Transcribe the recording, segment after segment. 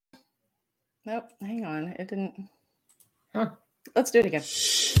Nope. Hang on. It didn't. Huh. Let's do it again.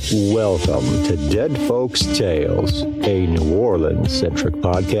 Welcome to Dead Folks Tales, a New Orleans-centric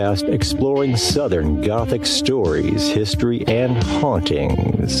podcast exploring Southern Gothic stories, history, and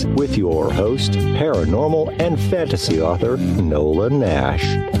hauntings. With your host, paranormal and fantasy author, Nola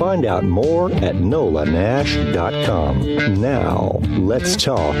Nash. Find out more at nolanash.com. Now, let's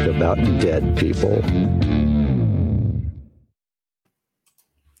talk about dead people.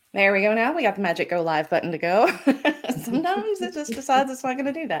 There we go. Now we got the magic go live button to go. Sometimes it just decides it's not going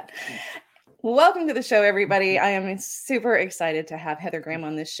to do that. Welcome to the show, everybody. I am super excited to have Heather Graham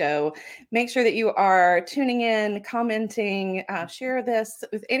on this show. Make sure that you are tuning in, commenting, share this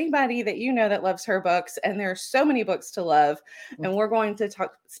with anybody that you know that loves her books. And there are so many books to love. And we're going to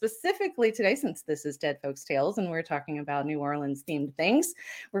talk specifically today, since this is Dead Folks Tales, and we're talking about New Orleans themed things.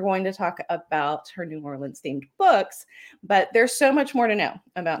 We're going to talk about her New Orleans themed books, but there's so much more to know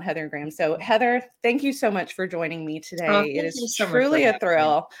about Heather Graham. So Heather, thank you so much for joining me today. It is truly a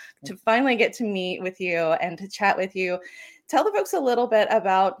thrill to finally get to meet with you and to chat with you. Tell the folks a little bit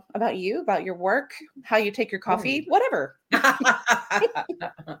about you, about your work, how you take your coffee, whatever.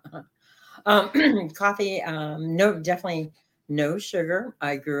 Coffee, no, definitely no sugar.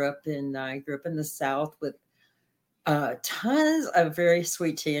 I grew up in the South with tons of very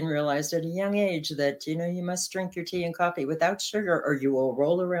sweet tea, and realized at a young age that you must drink your tea and coffee without sugar or you will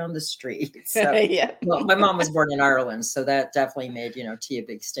roll around the street. So, yeah. Well, my mom was born in Ireland, so that definitely made tea a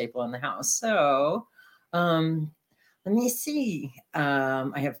big staple in the house. So, let me see. I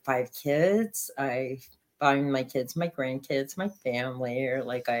have 5 kids. I find my kids, my grandkids, my family are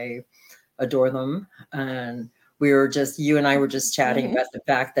like, I adore them. And you and I were just chatting about the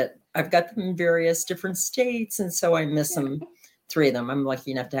fact that I've got them in various different states. And so I miss them, 3 of them. I'm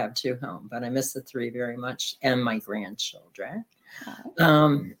lucky enough to have 2 home, but I miss the 3 very much, and my grandchildren.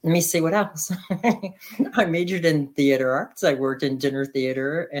 Let me see what else. I majored in theater arts. I worked in dinner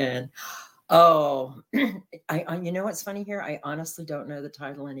theater, and I you know what's funny here? I honestly don't know the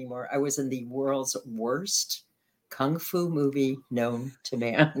title anymore. I was in the world's worst kung fu movie known to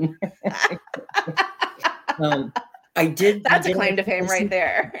man. I did. That's a claim to fame right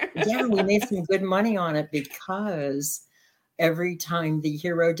there. Yeah, we made some good money on it because every time the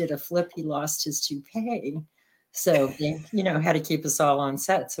hero did a flip, he lost his toupee. So they, had to keep us all on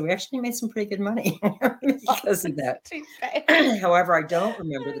set. So we actually made some pretty good money because of that. However, I don't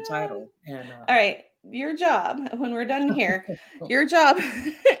remember the title. And, all right. Your job, when we're done here, your job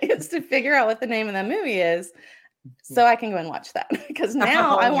is to figure out what the name of that movie is, so I can go and watch that. Because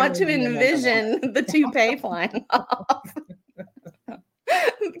now I want to envision the toupee flying off.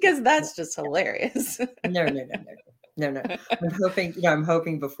 Because that's just hilarious. No. I'm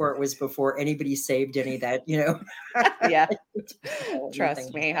hoping before anybody saved any of that, Yeah.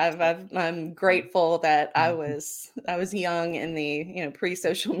 Trust me. I'm grateful that I was young in the,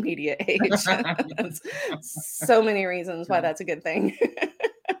 pre-social media age. So many reasons why that's a good thing.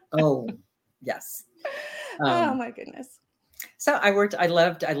 Oh, yes. Oh my goodness. So I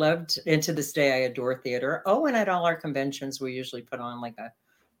loved, and to this day, I adore theater. Oh, and at all our conventions, we usually put on like a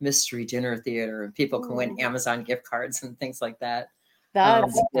mystery dinner theater, and people can win Amazon gift cards and things like that.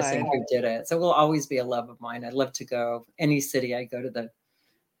 That's fun. Who did it. So it will always be a love of mine. I'd love to go any city. I go to the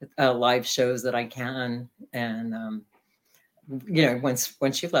live shows that I can. And,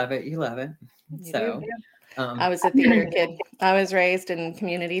 once you love it, you love it. I was a theater kid. I was raised in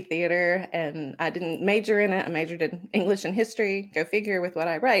community theater, and I didn't major in it. I majored in English and history, go figure with what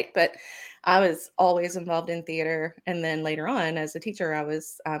I write, but I was always involved in theater. And then later on, as a teacher, I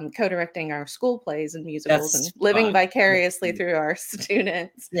was co-directing our school plays and musicals. That's and living fun. Vicariously through our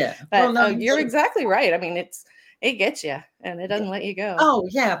students. Yeah. But you're exactly right. I mean, it gets you, and it doesn't let you go. Oh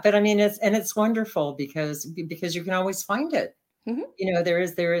yeah. But I mean, it's wonderful because you can always find it. Mm-hmm. There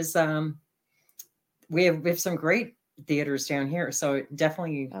is, we have some great theaters down here. So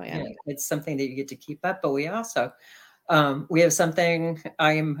definitely it's something that you get to keep up, but we also, we have something.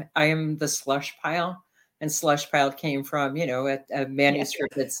 I am the slush pile, and slush pile came from a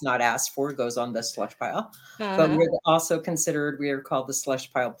manuscript that's not asked for goes on the slush pile. But we're also considered. We are called the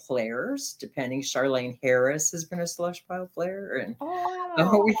slush pile players. Depending, Charlene Harris has been a slush pile player, and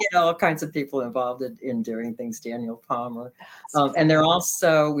we get all kinds of people involved in doing things. Daniel Palmer, and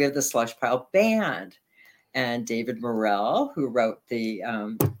we have the slush pile band, and David Morrell, who wrote the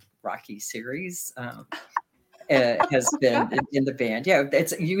Rocky series. Has been in the band. Yeah,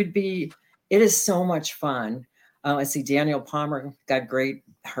 it is so much fun. I see Daniel Palmer got great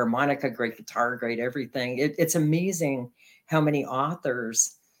harmonica, great guitar, great everything. It's amazing how many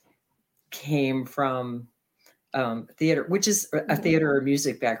authors came from theater, which is a theater or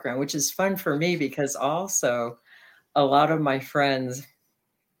music background, which is fun for me because also a lot of my friends,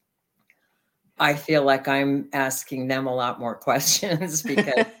 I feel like I'm asking them a lot more questions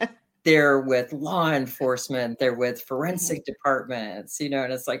because they're with law enforcement, they're with forensic departments, and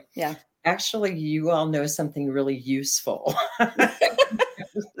it's like, actually, you all know something really useful.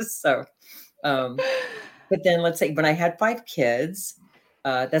 So, but then let's say when I had 5 kids,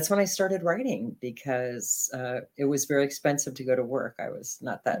 that's when I started writing because it was very expensive to go to work. I was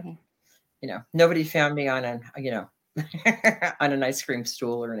not that, nobody found me on on an ice cream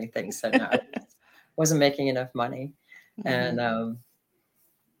stool or anything. So no, I wasn't making enough money. And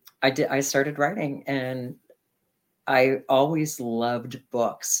I started writing, and I always loved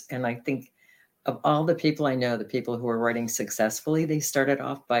books. And I think of all the people I know, the people who are writing successfully, they started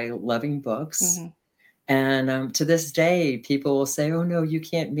off by loving books. And to this day, people will say, "Oh no, you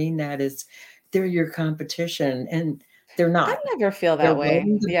can't mean that. They're your competition," and they're not. I never feel that way.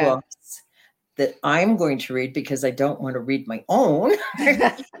 The books that I'm going to read because I don't want to read my own.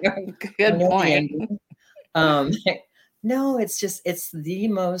 Good point. No, it's the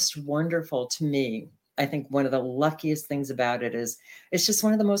most wonderful to me. I think one of the luckiest things about it is it's just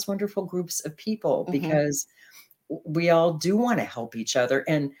one of the most wonderful groups of people because we all do want to help each other.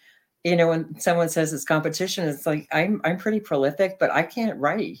 And when someone says it's competition, it's like I'm pretty prolific, but I can't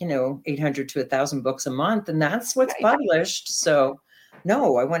write 800 to 1,000 books a month, and that's what's published. So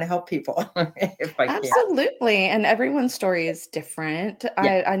no, I want to help people if I can. Absolutely, and everyone's story is different.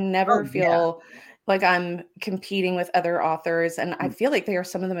 I never feel like I'm competing with other authors, and I feel like they are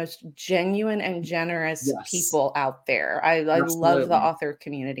some of the most genuine and generous people out there. I love the author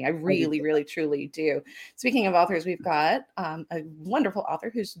community. I really, really, truly do. Speaking of authors, we've got a wonderful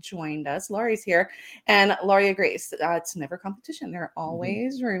author who's joined us. Laurie's here, and Laurie agrees. It's never competition. There's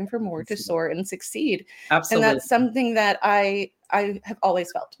always room for more to soar and succeed. Absolutely. And that's something that I have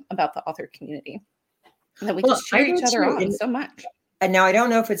always felt about the author community, that we just cheer each other on so much. And now I don't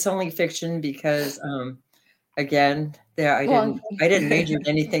know if it's only fiction because, again, I didn't major in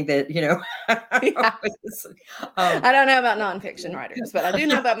anything that I don't know about nonfiction writers, but I do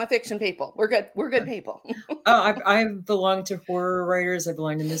know about my fiction people. We're good people. I belong to horror writers. I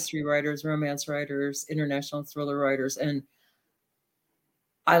belong to mystery writers, romance writers, international thriller writers, and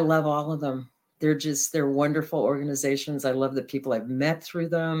I love all of them. They're wonderful organizations. I love the people I've met through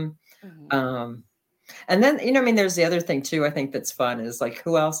them. And then, there's the other thing too, I think that's fun is like,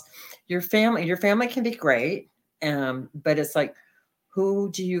 who else? Your family can be great. But it's like,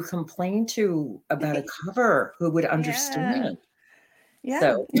 who do you complain to about a cover? Who would understand? Yeah.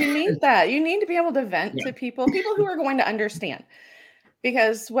 So. You need that. You need to be able to vent to people who are going to understand.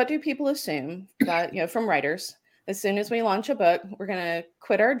 Because what do people assume that, from writers? As soon as we launch a book, we're going to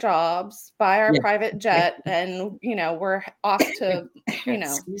quit our jobs, buy our private jet, and, we're off to,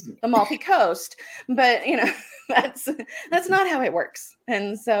 the Amalfi Coast. But, that's not how it works.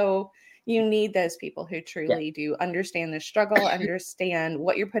 And so you need those people who truly do understand the struggle, understand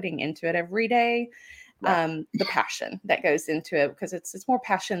what you're putting into it every day, the passion that goes into it, because it's more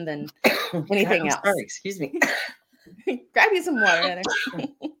passion than anything else. Sorry, excuse me. Grab you some water.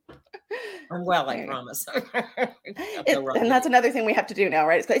 I'm well, I promise. And that's another thing we have to do now,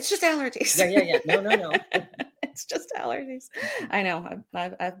 right? It's just allergies. Yeah. No. It's just allergies. I know.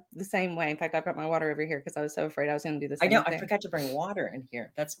 I'm the same way. In fact, I've got my water over here because I was so afraid I was going to do this. I know. I forgot to bring water in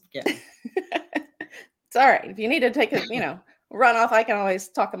here. That's It's all right. If you need to take a, run off, I can always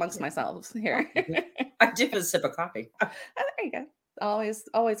talk amongst myself here. I did a sip of coffee. There you go. Always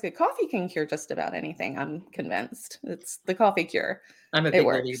good. Coffee can cure just about anything. I'm convinced it's the coffee cure. I'm a big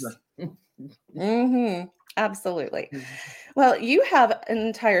believer. Absolutely. Well, you have an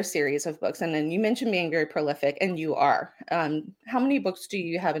entire series of books, and then you mentioned being very prolific, and you are. How many books do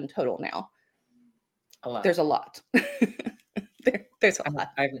you have in total now? A lot. There's a lot. There's a lot.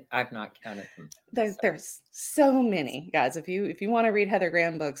 I've not counted them. There's so many, guys. If you want to read Heather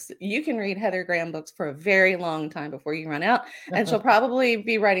Graham books, you can read Heather Graham books for a very long time before you run out. And she'll probably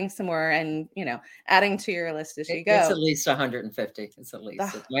be writing some more and adding to your list as you go. It's at least 150. It's at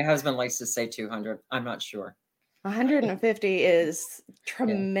least. My husband likes to say 200. I'm not sure. 150 is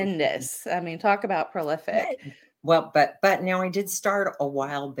tremendous. I mean, talk about prolific. Well, but now I did start a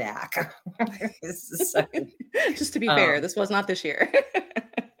while back. So, just to be fair, this was not this year.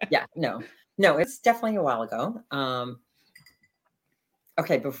 No, it's definitely a while ago.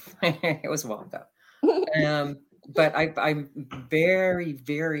 Okay, it was a while ago. But I'm very,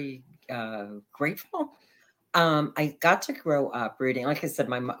 very grateful. I got to grow up reading. Like I said,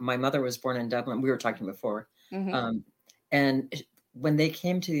 my mother was born in Dublin. We were talking before, and when they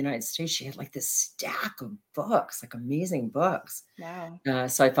came to the United States, she had like this stack of books, like amazing books. Wow.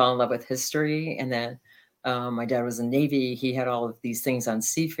 So I fell in love with history. And then my dad was in the Navy. He had all of these things on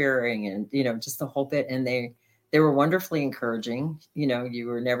seafaring and, just the whole bit. And they were wonderfully encouraging. You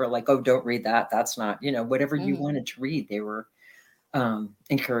were never like, oh, don't read that. That's not, whatever you wanted to read, they were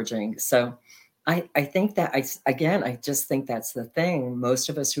encouraging. So I think that I just think that's the thing. Most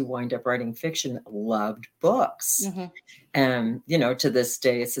of us who wind up writing fiction loved books. And, to this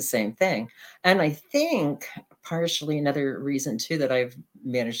day, it's the same thing. And I think partially another reason too, that I've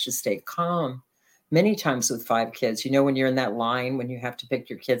managed to stay calm many times with 5 kids, when you're in that line, when you have to pick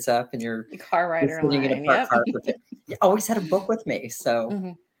your kids up and you're car rider sitting in a parked car, I always had a book with me.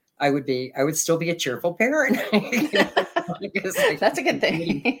 So I would still be a cheerful parent. That's a good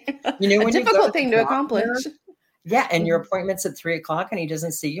thing. When a difficult thing to accomplish. Yeah. And your appointment's at 3:00 and he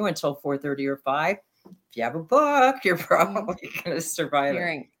doesn't see you until 4:30 or 5. If you have a book, you're probably going to survive. You're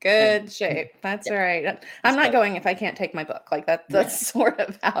in good shape. That's right. I'm not going if I can't take my book. Like that's sort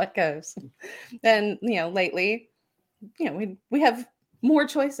of how it goes. And, lately, we have more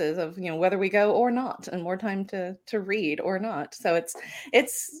choices of, whether we go or not, and more time to read or not. So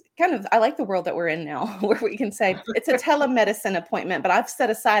it's kind of, I like the world that we're in now where we can say it's a telemedicine appointment, but I've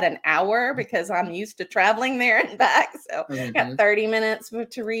set aside an hour because I'm used to traveling there and back. So I got 30 minutes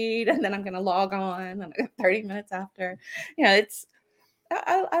to read and then I'm going to log on and I got 30 minutes after,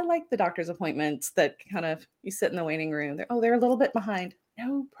 I like the doctor's appointments that kind of, you sit in the waiting room. They're a little bit behind.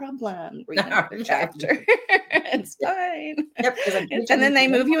 No problem. Read another chapter. It's fine. Yep, and then they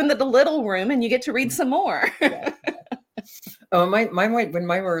move you into the little room and you get to read some more. Oh, when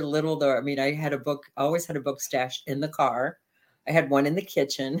mine were little though, I mean, I always had a book stashed in the car. I had one in the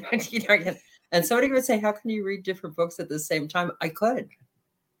kitchen. And somebody would say, how can you read different books at the same time? I could.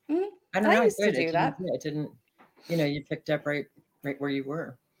 I don't know. I used to do that. I didn't, you picked up right where you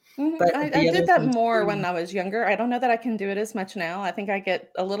were. But I did that more when I was younger. I don't know that I can do it as much now. I think I get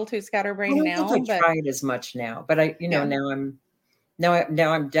a little too scatterbrained now. I try it as much now, but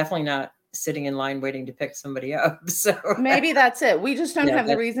now I'm definitely not sitting in line waiting to pick somebody up. So maybe that's it. We just don't have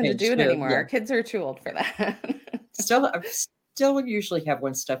the reason to do it anymore. Yeah. Our kids are too old for that. Still usually have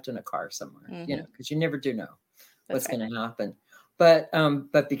one stuffed in a car somewhere, because you never do know what's going to happen. But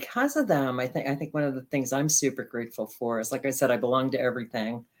because of them, I think one of the things I'm super grateful for is, like I said, I belong to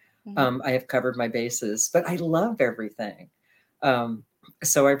everything. I have covered my bases, but I love everything.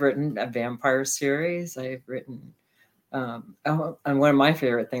 So I've written a vampire series. I've written, and one of my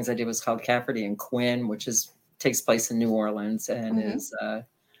favorite things I did was called Cafferty and Quinn, which takes place in New Orleans and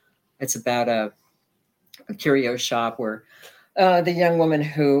it's about a curio shop where the young woman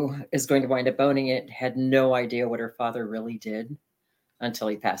who is going to wind up owning it had no idea what her father really did until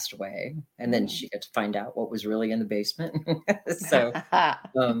he passed away. And then she got to find out what was really in the basement. So that's I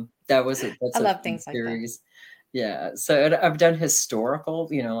love things series. Like that. Yeah. So I've done historical,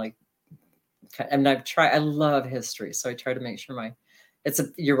 I love history. So I try to make sure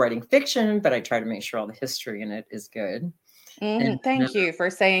you're writing fiction, but I try to make sure all the history in it is good. Thank you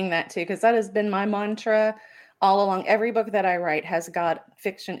for saying that too, because that has been my mantra all along. Every book that I write has got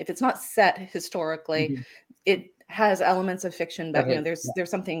fiction. If it's not set historically, it has elements of fiction, but there's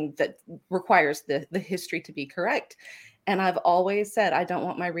something that requires the history to be correct. And I've always said, I don't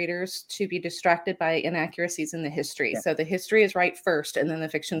want my readers to be distracted by inaccuracies in the history. So the history is right first, and then the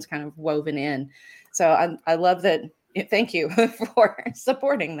fiction's kind of woven in. So I love that. Thank you for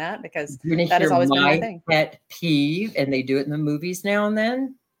supporting that, because that has always been my thing. Pet peeve, and they do it in the movies now and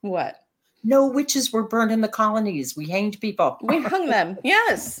then. What? No witches were burned in the colonies. We hanged people. We hung them.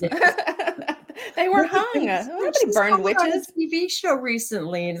 Yes. They were hung. Nobody burned witches. On a TV show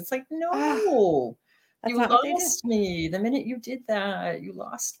recently, and it's like, no, you lost me. The minute you did that, you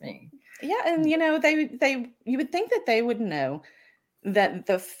lost me. Yeah, and you would think that they would know, that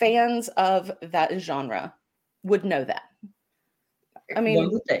the fans of that genre would know that. I mean,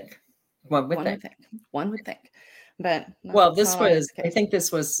 one would think. But I think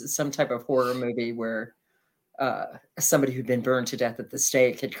this was some type of horror movie where somebody who'd been burned to death at the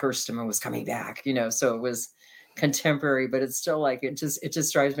stake had cursed him and was coming back, so it was contemporary, but it's still like, it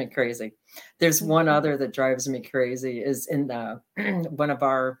just drives me crazy. There's one other that drives me crazy is in one of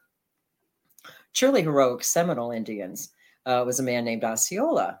our truly heroic Seminole Indians was a man named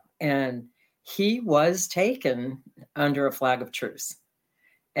Osceola, and he was taken under a flag of truce.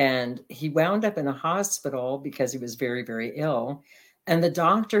 And he wound up in a hospital because he was very, very ill. And the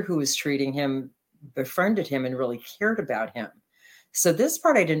doctor who was treating him befriended him and really cared about him. So this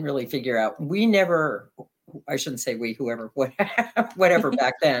part I didn't really figure out. I shouldn't say we, whatever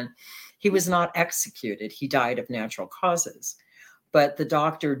back then, he was not executed. He died of natural causes. but the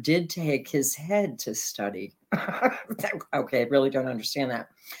doctor did take his head to study. Okay, I really don't understand that.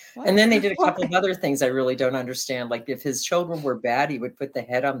 What? And then they did a couple of other things I really don't understand. Like if his children were bad, he would put the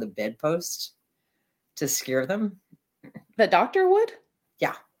head on the bedpost to scare them. The doctor would?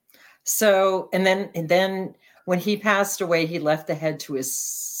 Yeah. So, and then when he passed away, he left the head to his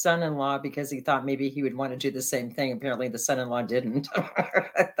son-in-law because he thought maybe he would want to do the same thing. Apparently the son-in-law didn't.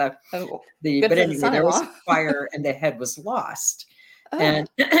 But anyway, there was a fire and the head was lost. Oh.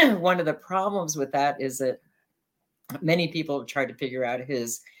 And one of the problems with that is that many people have tried to figure out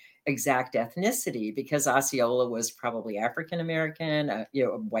his exact ethnicity, because Osceola was probably African-American,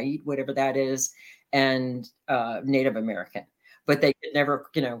 white, whatever that is, and Native American. But they could never,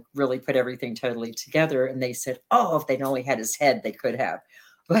 really put everything totally together. And they said, oh, if they'd only had his head, they could have.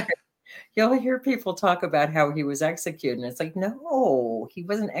 But you'll hear people talk about how he was executed. And it's like, no, he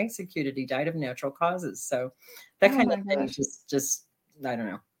wasn't executed. He died of natural causes. So that kind of thing just, I don't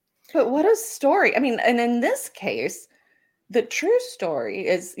know. But what a story. I mean, and in this case, the true story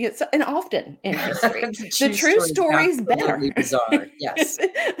is, and often in history, the true story is better. Bizarre. Yes.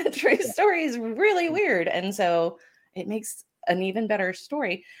 The true story is really weird. And so it makes an even better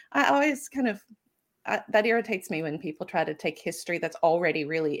story. I always that irritates me when people try to take history that's already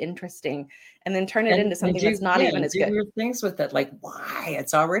really interesting and then turn it into something that's not even as good. Weird things with it, like why?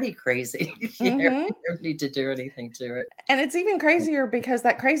 It's already crazy. You don't need to do anything to it. And it's even crazier because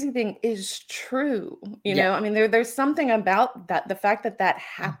that crazy thing is true. You know, I mean, there's something about that, the fact that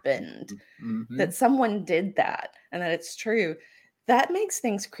happened, that someone did that and that it's true. That makes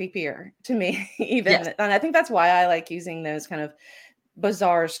things creepier to me, even. Yes. And I think that's why I like using those kind of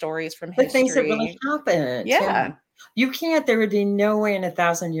bizarre stories from history. The things that really happened. Yeah. You can't, there would be no way in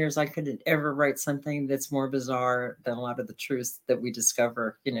 1,000 years I could ever write something that's more bizarre than a lot of the truths that we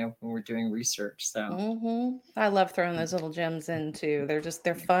discover, when we're doing research. So I love throwing those little gems in too.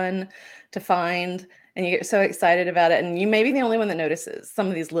 They're fun to find. And you get so excited about it. And you may be the only one that notices some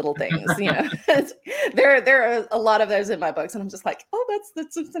of these little things, There are a lot of those in my books. And I'm just like, oh,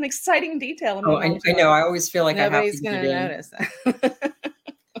 that's an exciting detail. I know. I always feel like nobody's going to notice that.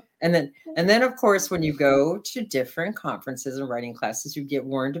 And then, of course, when you go to different conferences and writing classes, you get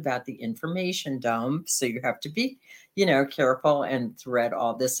warned about the information dump. So you have to be, careful and thread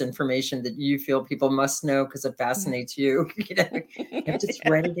all this information that you feel people must know because it fascinates you. You have to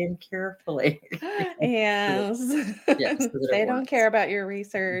thread it in carefully. Yes. Yes. They don't care about your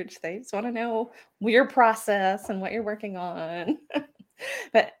research. They just want to know your process and what you're working on.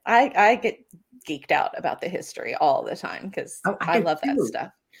 But I get geeked out about the history all the time because I love that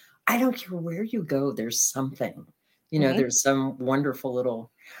stuff. I don't care where you go. There's something, there's some wonderful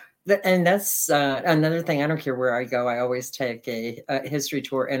little, and that's another thing. I don't care where I go. I always take a history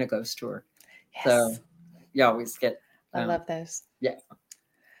tour and a ghost tour. Yes. So you always get. I love those. Yeah.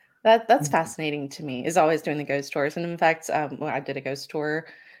 That's fascinating to me, is always doing the ghost tours. And in fact, I did a ghost tour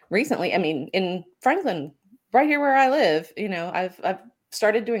recently. I mean, in Franklin, right here where I live, I've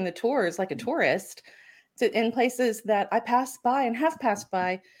started doing the tours like a tourist in places that I pass by and have passed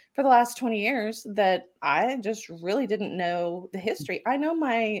by for the last 20 years that I just really didn't know the history. I know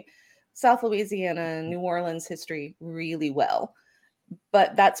my South Louisiana, New Orleans history really well,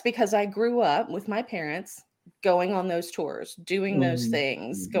 but that's because I grew up with my parents going on those tours, doing those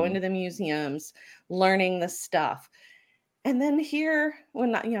things, going to the museums, learning the stuff. And then here,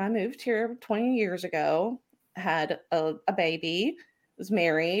 when I moved here 20 years ago, had a baby, was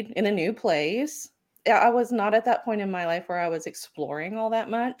married in a new place. I was not at that point in my life where I was exploring all that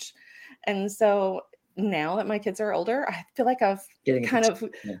much. And so now that my kids are older, I feel like I've kind of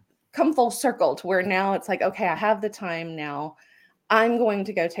come full circle to where now it's like, okay, I have the time now. I'm going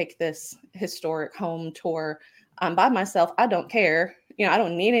to go take this historic home tour by myself. I don't care. I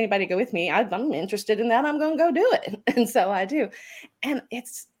don't need anybody to go with me. I'm interested in that. I'm going to go do it. And so I do. And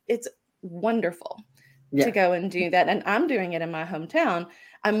it's wonderful to go and do that. And I'm doing it in my hometown.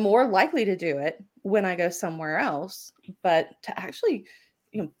 I'm more likely to do it when I go somewhere else, but to actually,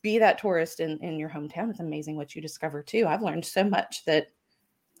 be that tourist in your hometown, it's amazing what you discover too. I've learned so much that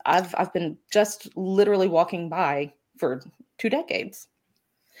I've been just literally walking by for 2 decades.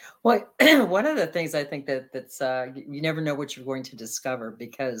 Well, one of the things I think that's you never know what you're going to discover,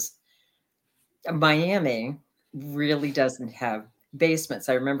 because Miami really doesn't have basements.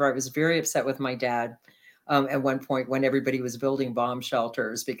 I remember I was very upset with my dad at one point when everybody was building bomb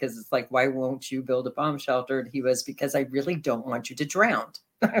shelters, because it's like, why won't you build a bomb shelter? And he was, because I really don't want you to drown.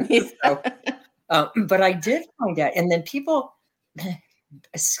 So, but I did find out, and then people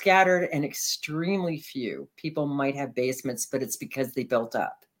scattered and extremely few people might have basements, but it's because they built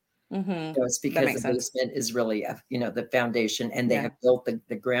up. Mm-hmm. So it's because the basement is really, the foundation, and they have built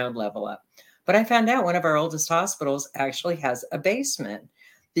the ground level up. But I found out one of our oldest hospitals actually has a basement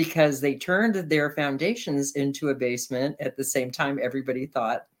because they turned their foundations into a basement at the same time everybody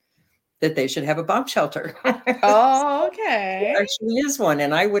thought that they should have a bomb shelter. Oh, okay. There actually is one.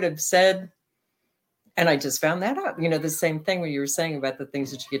 And I would have said, and I just found that out, the same thing when you were saying about the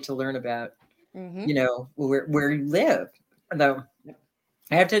things that you get to learn about, where you live. Though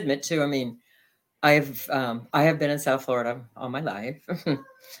I have to admit too, I mean, I have been in South Florida all my life.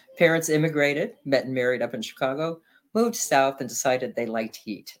 Parents immigrated, met and married up in Chicago, moved south and decided they liked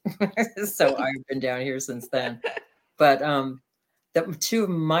heat. So I've been down here since then. But the two of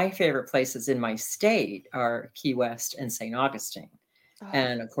my favorite places in my state are Key West and St. Augustine.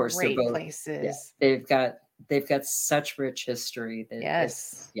 And of course, they're both places. Yeah, they've got such rich history. That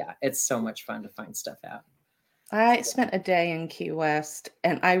it's so much fun to find stuff out. I spent a day in Key West,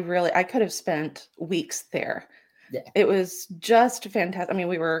 and I could have spent weeks there. Yeah. It was just fantastic. I mean,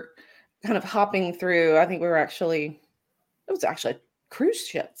 we were kind of hopping through. I think it was actually a cruise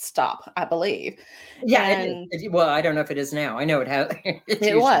ship stop, I believe. Yeah. Well, I don't know if it is now. I know it has.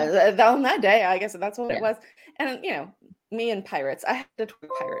 It was on that day. I guess that's what it was. And, me and pirates, I had to tour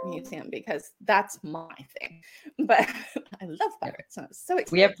Pirate Museum because that's my thing. But I love pirates. So I was so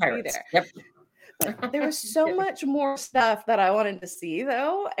excited we have pirates. To be there. Yep. But there was so much more stuff that I wanted to see,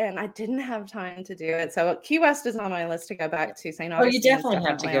 though, and I didn't have time to do it. So Key West is on my list to go back to. St. Augustine. Oh, you definitely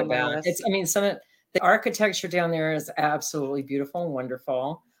have to go back. Some of the architecture down there is absolutely beautiful and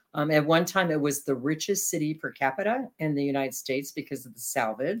wonderful. At one time, it was the richest city per capita in the United States because of the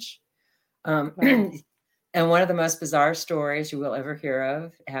salvage. And one of the most bizarre stories you will ever hear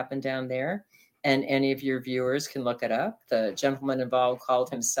of happened down there. And any of your viewers can look it up. The gentleman involved called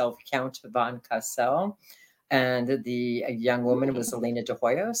himself Count von Cassel. And the young woman was Elena de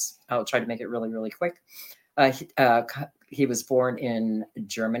Hoyos. I'll try to make it really, really quick. He was born in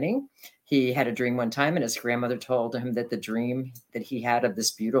Germany. He had a dream one time, and his grandmother told him that the dream that he had of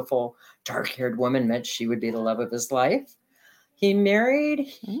this beautiful, dark-haired woman meant she would be the love of his life. He married,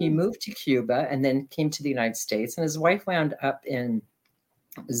 he moved to Cuba, and then came to the United States. And his wife wound up in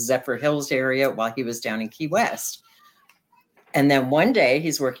Zephyr Hills area while he was down in Key West. And then one day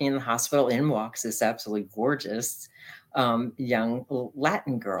he's working in the hospital, in walks this absolutely gorgeous young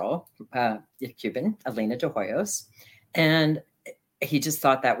Latin girl, Cuban, Elena de Hoyos. And he just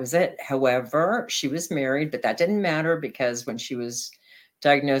thought that was it. However, she was married, but that didn't matter because when she was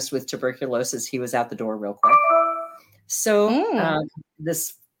diagnosed with tuberculosis, he was out the door real quick. So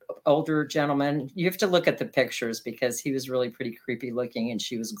this older gentleman, you have to look at the pictures because he was really pretty creepy looking and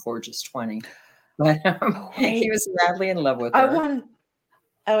she was a gorgeous 20. But he was madly in love with her.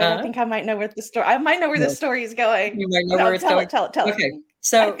 I think I might know where the story. I might know where the story is going. You might know where it's going. Tell it. Okay,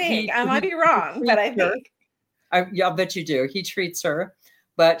 so I might be wrong, but I think. I'll bet you do. He treats her,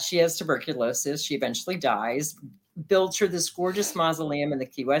 but she has tuberculosis. She eventually dies. Builds her this gorgeous mausoleum in the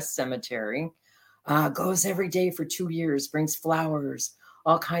Key West Cemetery. Goes every day for 2 years. Brings flowers,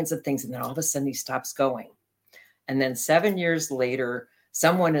 all kinds of things, and then all of a sudden he stops going. And then 7 years later,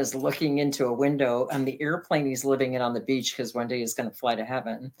 someone is looking into a window on the airplane he's living in on the beach because one day he's going to fly to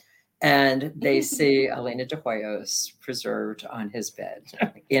heaven. And they see Elena de Hoyos preserved on his bed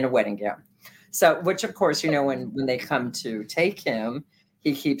in a wedding gown. So, which of course, when they come to take him,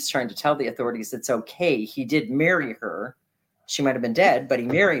 he keeps trying to tell the authorities it's okay. He did marry her. She might have been dead, but he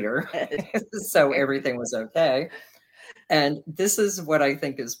married her. So everything was okay. And this is what I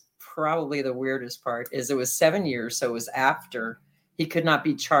think is probably the weirdest part is it was 7 years. So it was after he could not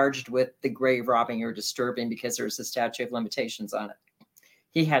be charged with the grave robbing or disturbing because there was a statute of limitations on it.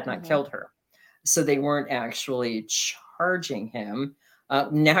 He had not killed her. So they weren't actually charging him.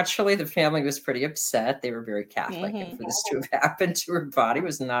 Naturally, the family was pretty upset. They were very Catholic. And for this to have happened to her body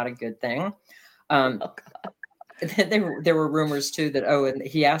was not a good thing. There were rumors, too, that, and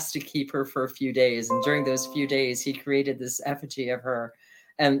he asked to keep her for a few days. And during those few days, he created this effigy of her.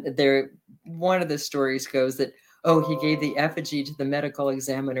 And one of the stories goes that, he gave the effigy to the medical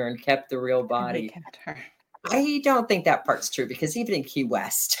examiner and kept the real body. Kept her. I don't think that part's true because even in Key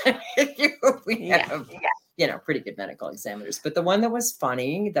West, we have pretty good medical examiners. But the one that was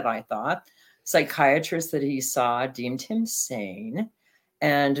funny that I thought, psychiatrists that he saw deemed him sane.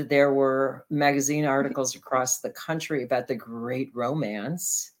 And there were magazine articles across the country about the great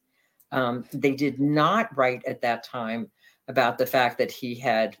romance. They did not write at that time about the fact that he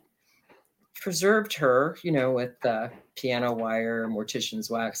had preserved her, with piano wire, mortician's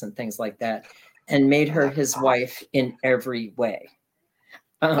wax, and things like that, and made her his wife in every way.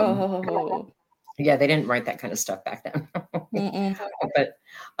 Yeah, they didn't write that kind of stuff back then. But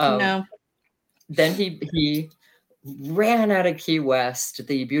no. Then he ran out of Key West.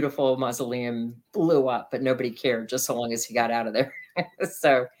 The beautiful mausoleum blew up, but nobody cared just so long as he got out of there.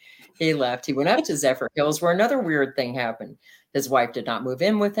 So he left. He went up to Zephyr Hills, where another weird thing happened. His wife did not move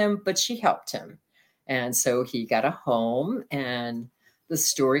in with him, but she helped him. And so he got a home, and the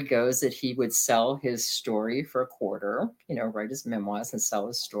story goes that he would sell his story for $0.25, write his memoirs and sell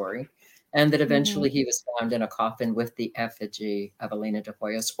his story. And that eventually he was found in a coffin with the effigy of Elena de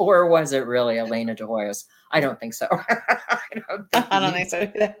Hoyos. Or was it really Elena de Hoyos? I don't think so. I don't think so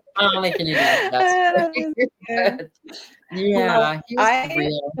either. I don't think you need that. Yeah.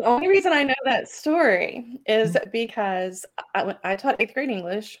 The only reason I know that story is because I taught 8th grade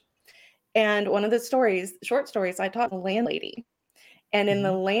English. And one of the short stories, I taught a landlady. And in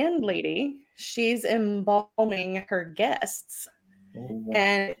the landlady, she's embalming her guests.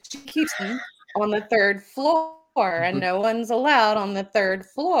 And she keeps them on the 3rd floor, and no one's allowed on the 3rd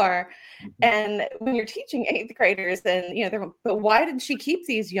floor. And when you're teaching 8th graders, and but why did she keep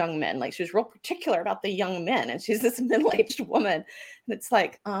these young men? Like, she was real particular about the young men, and she's this middle-aged woman. And it's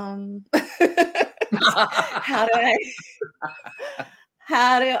like, how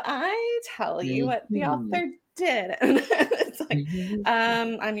do I tell you what the author did? It's like,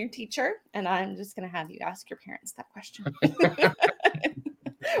 I'm your teacher, and I'm just going to have you ask your parents that question.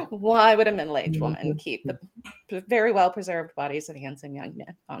 Why would a middle-aged woman keep the very well-preserved bodies of handsome young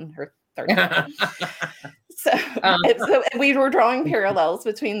men on her 3rd floor? So we were drawing parallels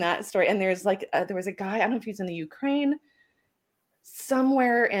between that story, and there's there was a guy, I don't know if he's in the Ukraine,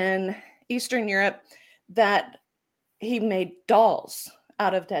 somewhere in Eastern Europe, that he made dolls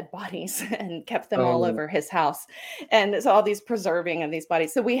out of dead bodies and kept them all over his house. And so all these preserving of these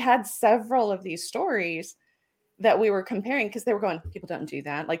bodies. So we had several of these stories that we were comparing, because they were going, people don't do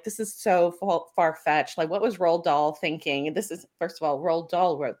that. Like, this is so far-fetched. Like, what was Roald Dahl thinking? This is, first of all, Roald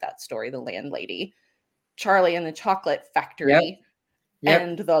Dahl wrote that story, The Landlady. Charlie and the Chocolate Factory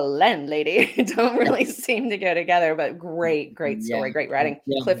and The Landlady don't really seem to go together, but great story, great writing,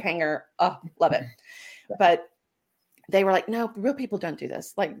 cliffhanger. Oh, love it. But they were like, no, real people don't do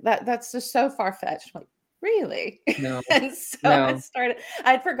this. Like, that's just so far-fetched. Like, really? No. And so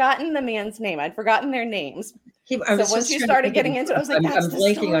I'd forgotten the man's name. I'd forgotten their names. So once you started getting into it, I was like, I'm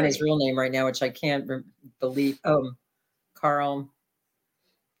blanking on his real name right now, which I can't believe. Carl.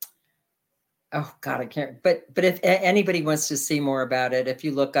 Oh God, I can't. But if anybody wants to see more about it, if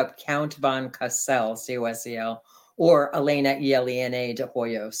you look up Count von Cosel, C-O-S-E-L, or Elena, E-L-E-N-A de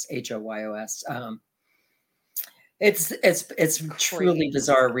Hoyos, H-O-Y-O-S. It's truly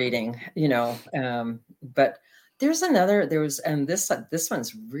bizarre reading, but this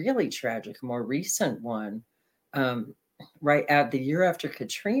one's really tragic, a more recent one. Right at the year after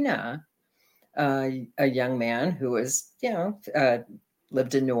Katrina, a young man who was,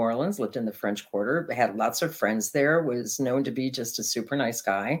 lived in New Orleans, lived in the French Quarter, had lots of friends there, was known to be just a super nice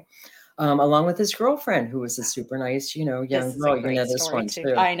guy. Along with his girlfriend, who was a super nice, young girl. You know this one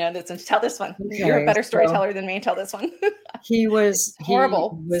too. I know this one. Tell this one. Okay, you're a better storyteller than me. Tell this one. He was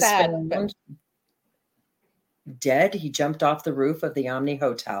horrible, he was sad, but dead. He jumped off the roof of the Omni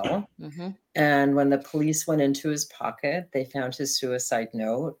Hotel, and when the police went into his pocket, they found his suicide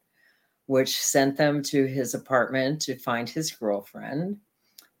note, which sent them to his apartment to find his girlfriend,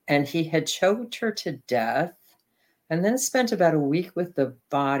 and he had choked her to death. And then spent about a week with the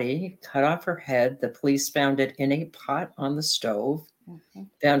body, cut off her head. The police found it in a pot on the stove,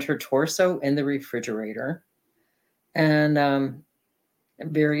 found her torso in the refrigerator, and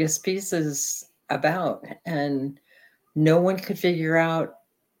various pieces about. And no one could figure out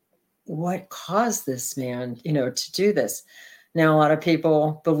what caused this man, to do this. Now, a lot of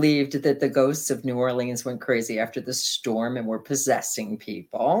people believed that the ghosts of New Orleans went crazy after the storm and were possessing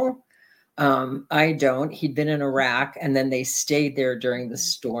people. I don't. He'd been in Iraq, and then they stayed there during the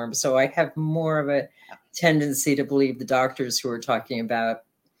storm. So I have more of a tendency to believe the doctors who are talking about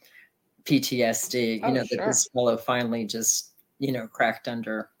PTSD, that this fellow finally just, cracked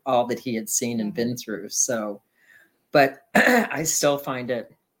under all that he had seen and been through. So, but I still find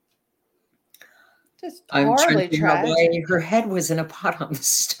it. I'm trying to figure out why her head was in a pot on the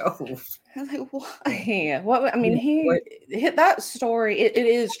stove. I'm like, why? What? I mean, he hit that story. It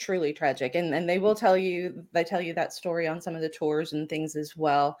is truly tragic, and they will tell you. They tell you that story on some of the tours and things as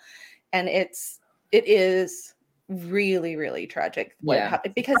well, and it is really, really tragic what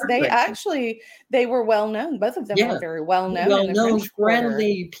happened, because they were well known. Both of them were very well known. Well known,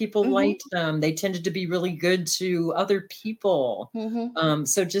 friendly. People liked them. They tended to be really good to other people.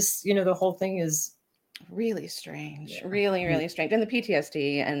 So just the whole thing is. Really strange. Really strange. And the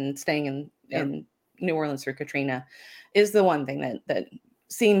PTSD and staying in New Orleans for Katrina is the one thing that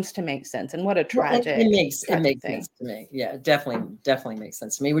seems to make sense. And what a tragic it makes thing. Sense to me. Yeah, definitely makes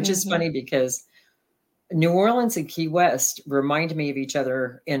sense to me, which is funny because New Orleans and Key West remind me of each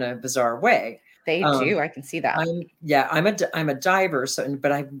other in a bizarre way. They do. I can see that. I'm a diver,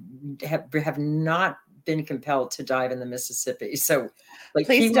 but I have not been compelled to dive in the Mississippi. So, like,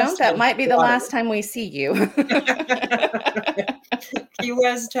 please don't. That might be the last time we see you. Key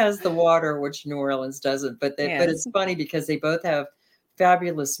West has the water, which New Orleans doesn't. But it's funny because they both have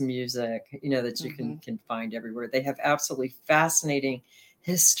fabulous music, that you can find everywhere. They have absolutely fascinating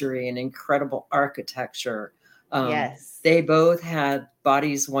history and incredible architecture. They both had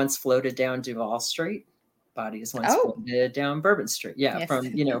bodies once floated down Duval Street, bodies once floated down Bourbon Street. From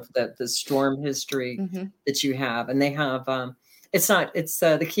the storm history that you have. And they have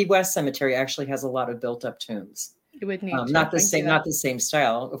the Key West Cemetery actually has a lot of built up tombs. You would need not the same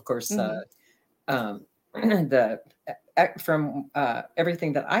style, of course. From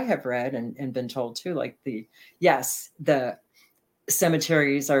everything that I have read and been told too, like the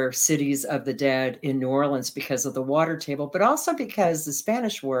cemeteries are cities of the dead in New Orleans because of the water table, but also because the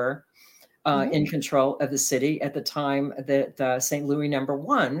Spanish were in control of the city at the time that St. Louis number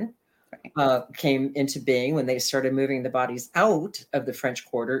 1 came into being, when they started moving the bodies out of the French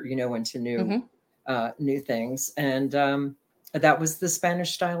Quarter, into new things. And that was the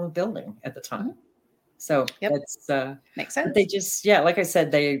Spanish style of building at the time. So that's makes sense. They just, like I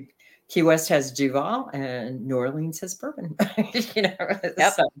said, Key West has Duval and New Orleans has Bourbon.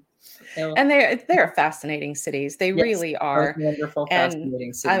 And they're fascinating cities. They really are. Wonderful,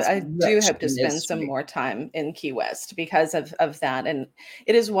 fascinating cities. I do hope to spend some more time in Key West because of that. And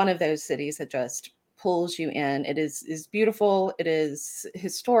it is one of those cities that just pulls you in. It is beautiful. It is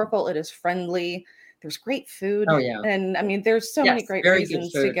historical. It is friendly. There's great food. And I mean, there's so many great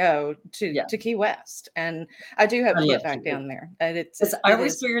reasons to go to Key West. And I do hope to get back down there. And I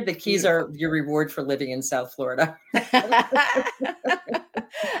always figured the Keys are your reward for living in South Florida.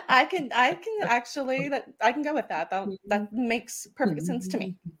 I can actually I can go with that. That makes perfect sense to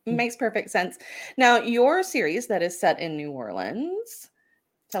me. Makes perfect sense. Now, your series that is set in New Orleans,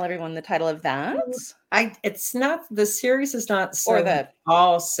 tell everyone the title of that. The series is not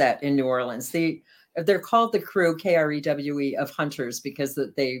all set in New Orleans. They're called the Crew, Krewe, of Hunters because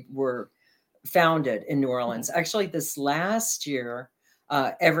they were founded in New Orleans. Actually, this last year,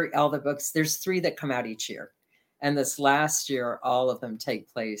 all the books, there's 3 that come out each year. And this last year, all of them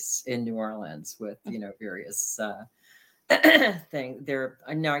take place in New Orleans with, various things.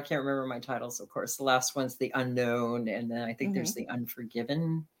 I can't remember my titles, of course. The last one's The Unknown. And then I think there's The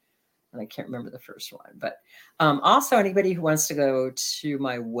Unforgiven. And I can't remember the first one, but also anybody who wants to go to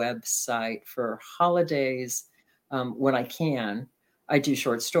my website for holidays, when I can, I do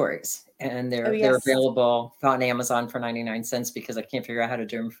short stories, and they're available on Amazon for 99 cents because I can't figure out how to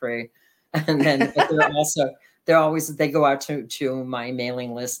do them free. And then they go out to my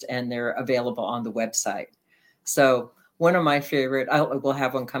mailing list, and they're available on the website. So one of my favorite, we'll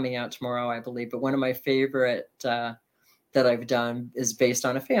have one coming out tomorrow, I believe, but one of my favorite that I've done is based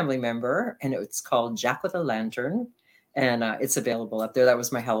on a family member, and it's called Jack with a Lantern, and it's available up there. That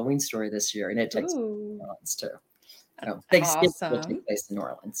was my Halloween story this year, and it takes place in New Orleans too. So Thanksgiving will take place in New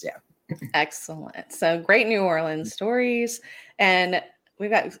Orleans, Excellent. So great New Orleans stories, and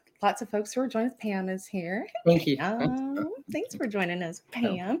we've got lots of folks who are joining us. Pam is here. Thank you. Thanks for joining us,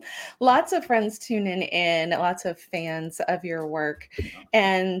 Pam. Lots of friends tuning in, lots of fans of your work,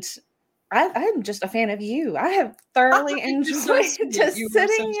 and I'm just a fan of you. I have thoroughly enjoyed just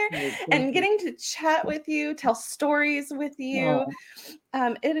sitting here and getting to chat with you, tell stories with you.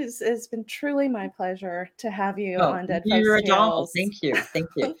 It's been truly my pleasure to have you on Dead Folks You're a Tales. doll. Thank you.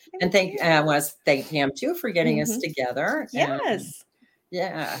 I want to thank Pam too for getting us together. Yes.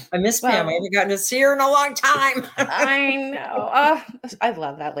 I miss Pam. I haven't gotten to see her in a long time. I know. I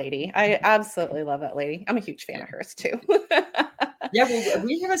love that lady. I absolutely love that lady. I'm a huge fan of hers too.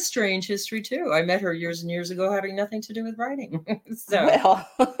 We have a strange history too. I met her years and years ago, having nothing to do with writing.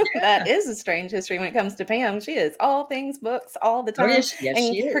 That is a strange history when it comes to Pam. She is all things books all the time. Yes, she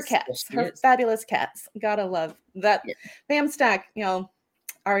is. Her cats, her fabulous cats. Gotta love that. Pam Stack,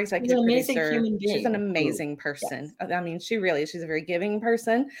 our executive producer. She's an amazing Ooh, person. yes. I mean, she's a very giving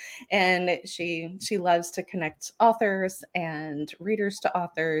person, and she loves to connect authors and readers to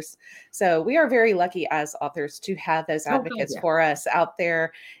authors. So we are very lucky as authors to have those advocates for us out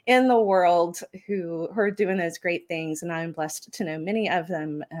there in the world who are doing those great things. And I'm blessed to know many of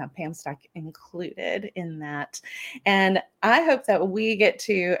them, Pam Stack included in that. And I hope that we get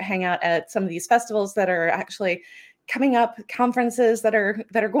to hang out at some of these festivals that are actually coming up, conferences that are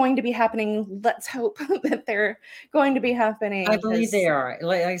going to be happening. Let's hope that they're going to be happening. I believe they are.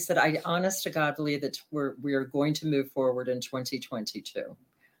 Like I said, I honest to God believe that we are going to move forward in 2022.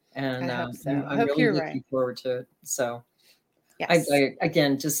 And I hope so. I'm really looking forward to it. So yes. I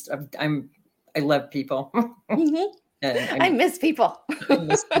again, I love people. Mm-hmm. And I miss people.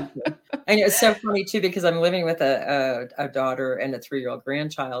 And it's so funny too, because I'm living with a daughter and a 3-year-old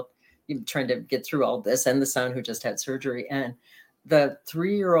grandchild, trying to get through all this, and the son who just had surgery. And the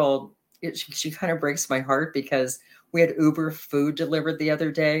 3-year-old, she kind of breaks my heart, because we had Uber food delivered the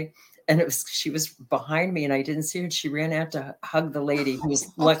other day, and she was behind me and I didn't see her. And she ran out to hug the lady, who was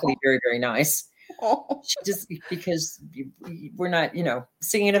luckily very, very nice. She just, because we're not,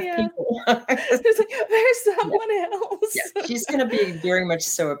 seeing enough people. There's someone else. Yeah, she's going to be very much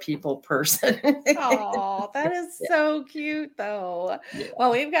so a people person. Oh, that is so cute, though. Yeah.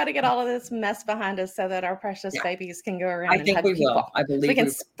 Well, we've got to get all of this mess behind us so that our precious babies can go around and hug people. Will. I believe we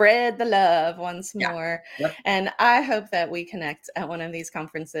can spread the love once more. Yep. And I hope that we connect at one of these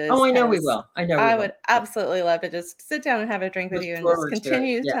conferences. Oh, I know we will. I would absolutely love to just sit down and have a drink with you and just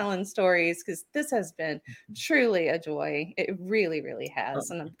continue telling stories, because this has been truly a joy. It really, really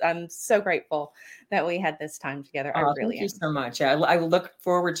has. And I'm so grateful that we had this time together. I really thank you so much. I look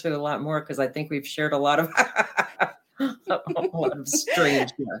forward to a lot more, because I think we've shared a lot of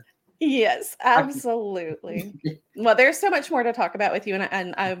strange. Yes, absolutely. Well, there's so much more to talk about with you,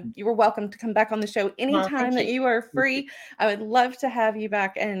 and you were welcome to come back on the show anytime that you are free. I would love to have you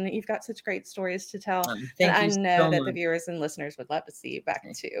back, and you've got such great stories to tell. And I know that the viewers and listeners would love to see you back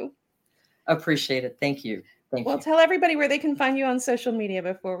too. Appreciate it. Thank you. Well, tell everybody where they can find you on social media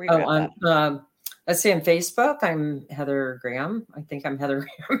before we wrap up. Let's see, on Facebook, I'm Heather Graham. I think I'm Heather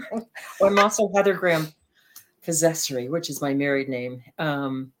Graham. I'm also Heather Graham Possessory, which is my married name.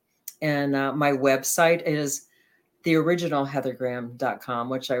 And my website is theoriginalheathergraham.com,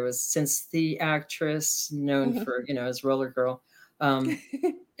 which I was, since the actress known for, as Roller Girl,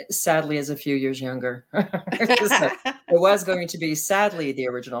 sadly is a few years younger. So it was going to be sadly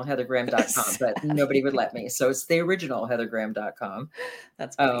theoriginalheathergraham.com, but nobody would let me. So it's theoriginalheathergraham.com.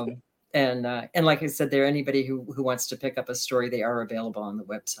 That's funny. And like I said, there, anybody who wants to pick up a story, they are available on the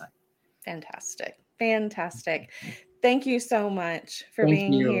website. Fantastic. Thank you so much for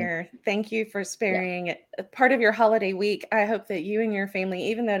being here. Thank you for sparing part of your holiday week. I hope that you and your family,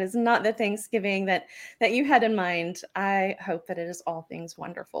 even though it is not the Thanksgiving that you had in mind, I hope that it is all things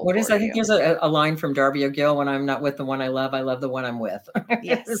wonderful. I think there's a line from Darby O'Gill: "When I'm not with the one I love the one I'm with."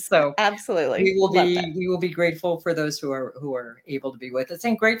 Yes, so absolutely. We will be grateful for those who are able to be with us,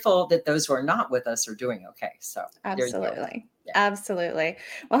 and grateful that those who are not with us are doing okay. So absolutely. Absolutely.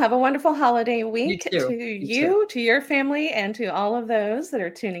 Well, have a wonderful holiday week to you, to your family, and to all of those that are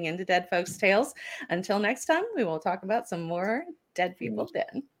tuning into Dead Folks Tales. Until next time, we will talk about some more dead people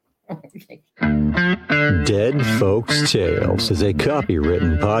dead. Dead Folks Tales is a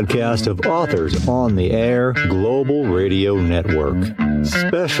copywritten podcast of Authors on the Air Global Radio Network.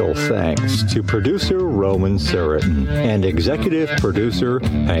 Special thanks to producer Roman Suritin and executive producer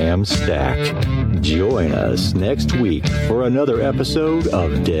Pam Stack. Join us next week for another episode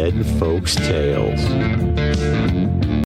of Dead Folks Tales.